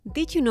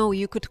Did you know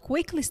you could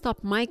quickly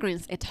stop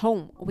migraines at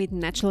home with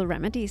natural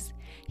remedies?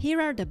 Here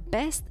are the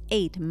best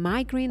 8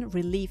 migraine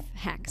relief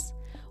hacks.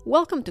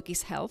 Welcome to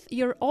Kiss Health,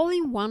 your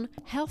all-in-one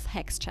health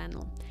hacks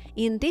channel.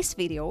 In this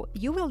video,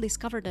 you will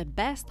discover the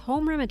best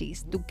home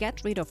remedies to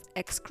get rid of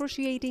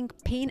excruciating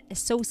pain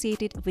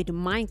associated with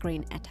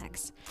migraine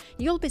attacks.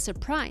 You'll be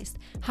surprised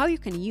how you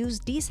can use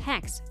these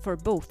hacks for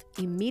both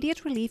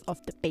immediate relief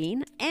of the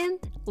pain and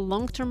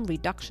long-term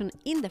reduction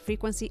in the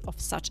frequency of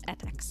such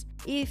attacks.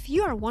 If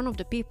you are one of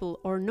the people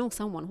or know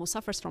someone who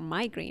suffers from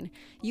migraine,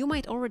 you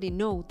might already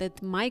know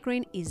that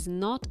migraine is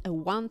not a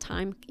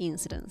one-time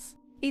incidence.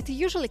 It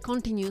usually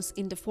continues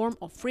in the form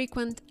of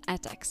frequent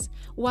attacks.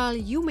 While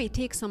you may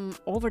take some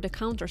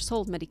over-the-counter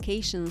salt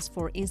medications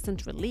for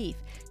instant relief,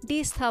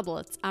 these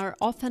tablets are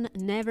often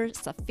never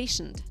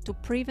sufficient to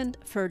prevent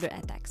further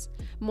attacks.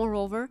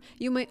 Moreover,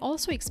 you may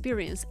also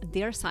experience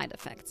their side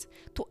effects.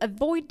 To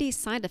avoid these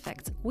side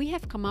effects, we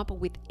have come up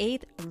with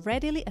 8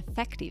 readily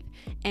effective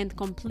and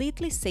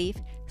completely safe,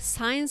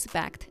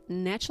 science-backed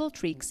natural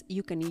tricks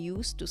you can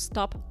use to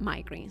stop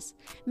migraines.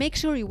 Make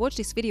sure you watch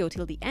this video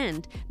till the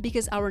end,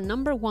 because our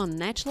number 1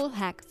 natural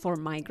hack for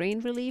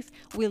migraine relief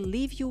will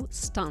leave you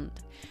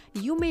stunned.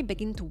 You may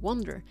begin to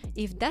wonder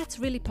if that's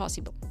really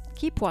possible.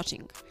 Keep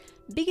watching.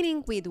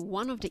 Beginning with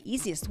one of the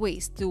easiest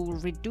ways to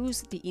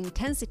reduce the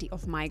intensity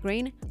of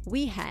migraine,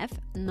 we have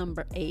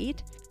number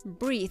 8,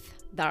 breathe,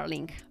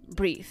 darling,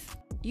 breathe.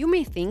 You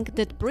may think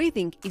that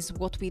breathing is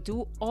what we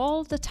do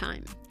all the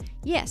time.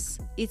 Yes,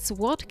 it's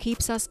what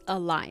keeps us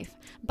alive,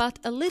 but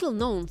a little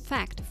known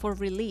fact for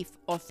relief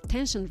of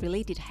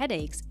tension-related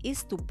headaches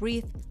is to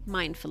breathe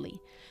mindfully.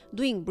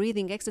 Doing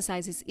breathing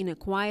exercises in a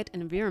quiet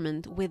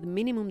environment with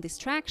minimum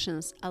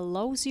distractions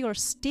allows your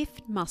stiff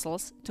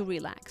muscles to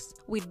relax.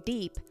 With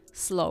deep,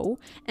 slow,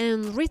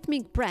 and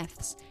rhythmic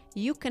breaths,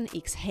 you can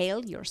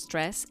exhale your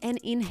stress and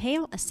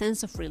inhale a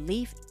sense of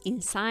relief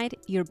inside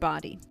your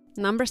body.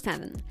 Number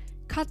 7.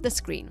 Cut the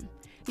screen.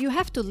 You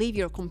have to leave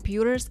your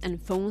computers and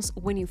phones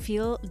when you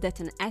feel that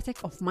an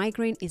attack of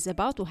migraine is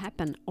about to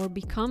happen or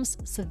becomes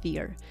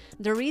severe.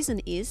 The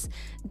reason is,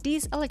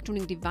 these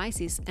electronic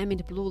devices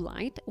emit blue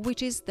light,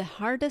 which is the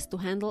hardest to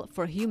handle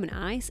for human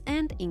eyes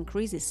and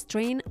increases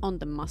strain on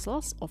the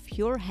muscles of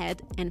your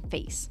head and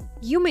face.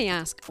 You may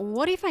ask,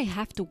 what if I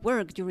have to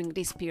work during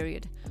this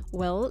period?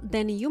 Well,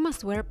 then you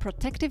must wear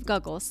protective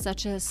goggles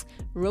such as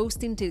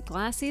rose-tinted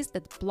glasses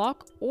that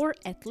block or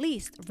at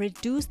least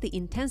reduce the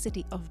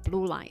intensity of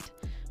blue light.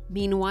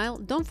 Meanwhile,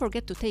 don't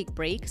forget to take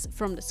breaks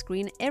from the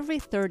screen every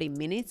 30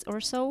 minutes or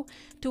so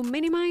to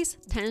minimize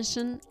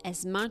tension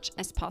as much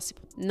as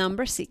possible.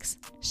 Number 6.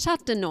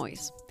 Shut the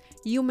noise.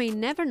 You may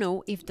never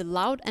know if the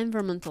loud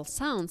environmental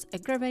sounds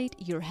aggravate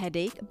your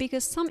headache,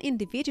 because some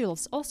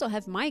individuals also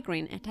have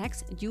migraine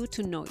attacks due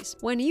to noise.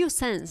 When you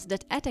sense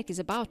that attack is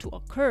about to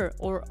occur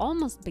or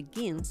almost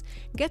begins,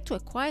 get to a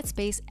quiet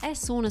space as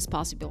soon as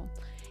possible.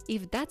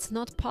 If that's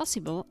not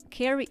possible,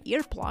 carry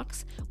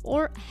earplugs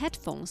or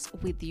headphones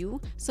with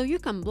you so you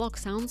can block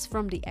sounds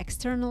from the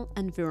external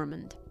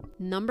environment.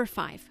 Number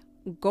 5.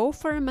 Go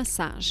for a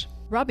massage.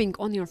 Rubbing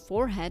on your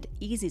forehead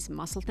eases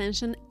muscle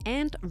tension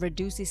and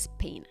reduces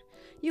pain.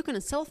 You can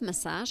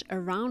self-massage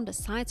around the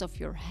sides of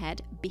your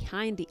head,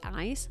 behind the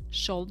eyes,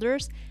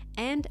 shoulders,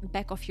 and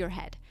back of your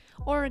head,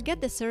 or get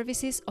the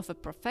services of a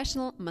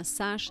professional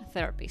massage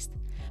therapist.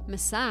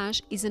 Massage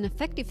is an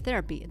effective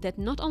therapy that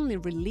not only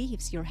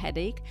relieves your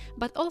headache,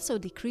 but also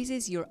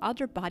decreases your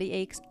other body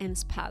aches and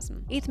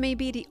spasm. It may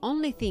be the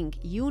only thing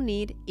you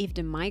need if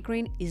the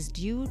migraine is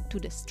due to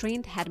the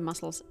strained head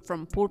muscles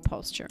from poor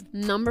posture.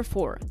 Number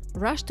 4.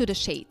 Rush to the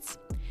shades.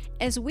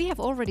 As we have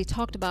already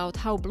talked about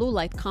how blue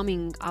light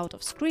coming out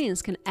of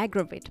screens can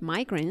aggravate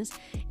migraines,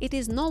 it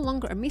is no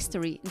longer a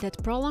mystery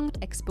that prolonged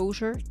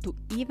exposure to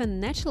even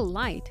natural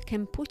light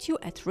can put you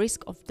at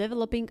risk of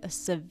developing a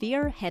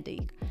severe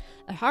headache.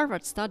 A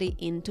Harvard study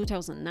in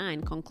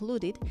 2009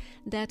 concluded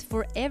that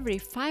for every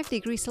 5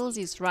 degrees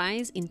Celsius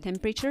rise in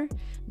temperature,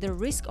 the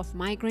risk of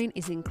migraine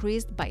is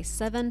increased by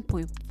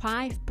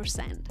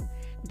 7.5%.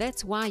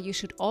 That's why you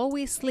should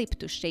always sleep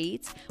to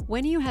shades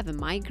when you have a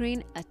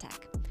migraine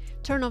attack.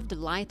 Turn off the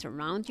light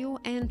around you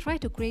and try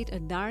to create a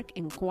dark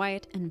and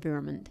quiet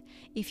environment.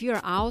 If you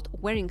are out,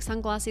 wearing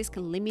sunglasses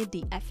can limit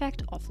the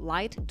effect of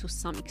light to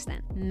some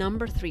extent.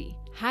 Number 3.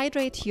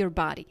 Hydrate your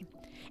body.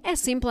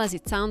 As simple as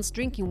it sounds,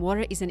 drinking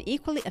water is an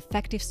equally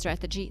effective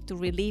strategy to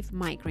relieve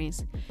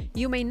migraines.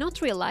 You may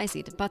not realize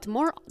it, but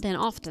more than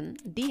often,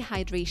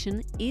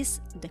 dehydration is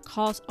the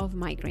cause of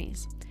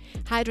migraines.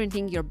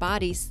 Hydrating your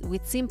bodies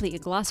with simply a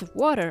glass of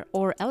water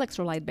or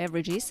electrolyte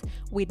beverages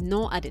with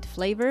no added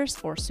flavors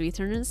or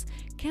sweeteners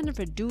can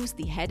reduce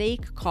the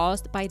headache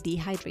caused by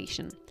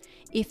dehydration.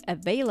 If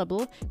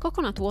available,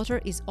 coconut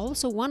water is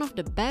also one of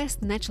the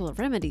best natural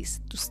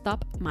remedies to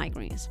stop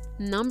migraines.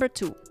 Number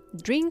 2.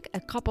 Drink a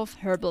cup of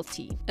herbal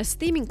tea. A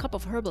steaming cup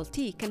of herbal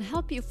tea can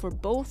help you for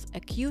both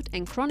acute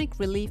and chronic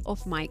relief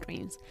of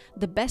migraines.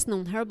 The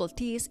best-known herbal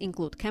teas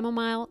include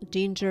chamomile,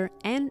 ginger,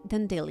 and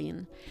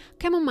dandelion.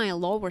 Chamomile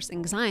lowers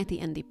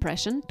anxiety and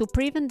depression to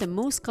prevent the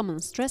most common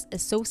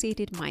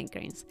stress-associated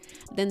migraines.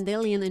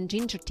 Dandelion and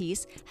ginger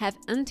teas have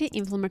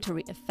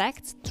anti-inflammatory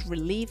effects to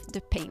relieve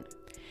the pain.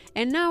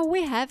 And now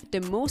we have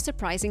the most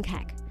surprising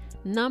hack.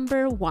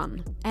 Number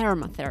 1.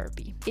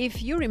 Aromatherapy.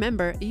 If you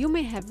remember, you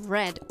may have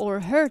read or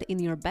heard in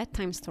your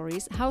bedtime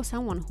stories how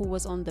someone who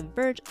was on the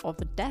verge of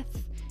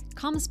death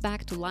comes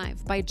back to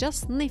life by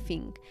just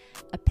sniffing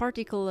a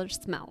particular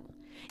smell.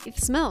 If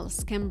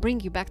smells can bring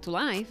you back to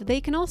life,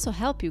 they can also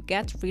help you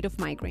get rid of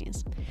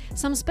migraines.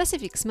 Some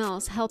specific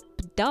smells help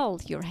dull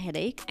your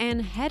headache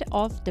and head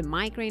off the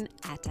migraine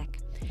attack.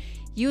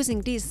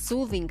 Using these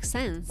soothing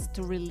scents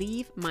to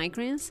relieve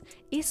migraines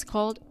is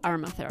called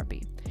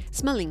aromatherapy.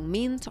 Smelling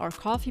mint or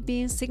coffee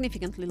beans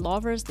significantly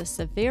lowers the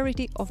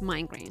severity of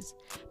migraines.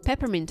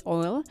 Peppermint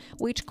oil,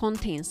 which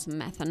contains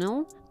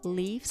methanol,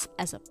 leaves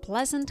as a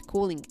pleasant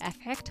cooling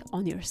effect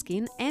on your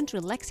skin and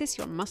relaxes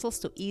your muscles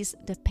to ease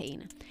the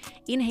pain.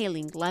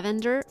 Inhaling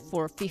lavender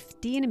for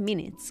 15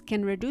 minutes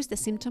can reduce the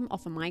symptom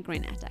of a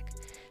migraine attack.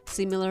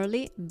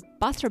 Similarly,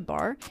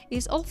 butterbar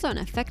is also an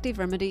effective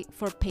remedy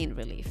for pain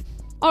relief.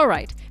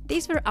 Alright,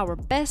 these were our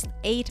best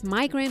 8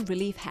 migraine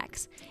relief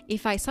hacks.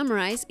 If I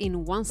summarize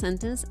in one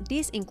sentence,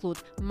 these include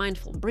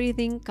mindful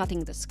breathing,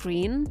 cutting the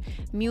screen,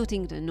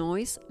 muting the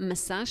noise,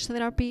 massage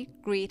therapy,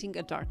 creating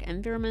a dark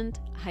environment,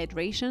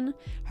 hydration,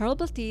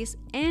 herbal teas,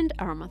 and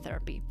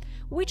aromatherapy.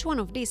 Which one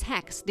of these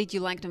hacks did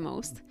you like the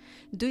most?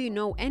 Do you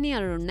know any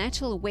other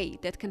natural way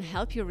that can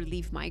help you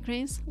relieve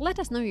migraines? Let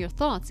us know your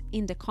thoughts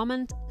in the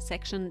comment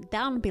section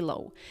down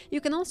below.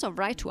 You can also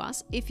write to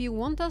us if you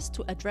want us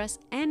to address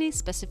any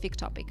specific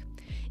topic.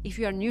 If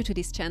you are new to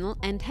this channel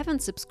and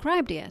haven't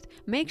subscribed yet,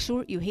 make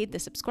sure you hit the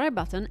subscribe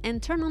button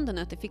and turn on the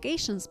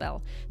notifications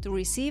bell to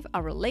receive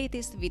our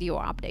latest video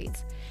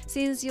updates.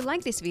 Since you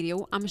like this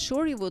video, I'm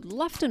sure you would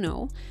love to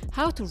know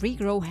how to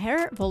regrow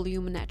hair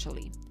volume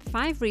naturally.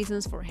 5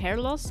 reasons for hair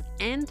loss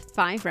and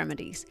 5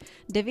 remedies.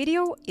 The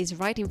video is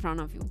right in front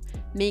of you.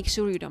 Make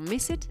sure you don't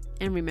miss it,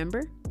 and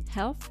remember,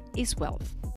 health is wealth.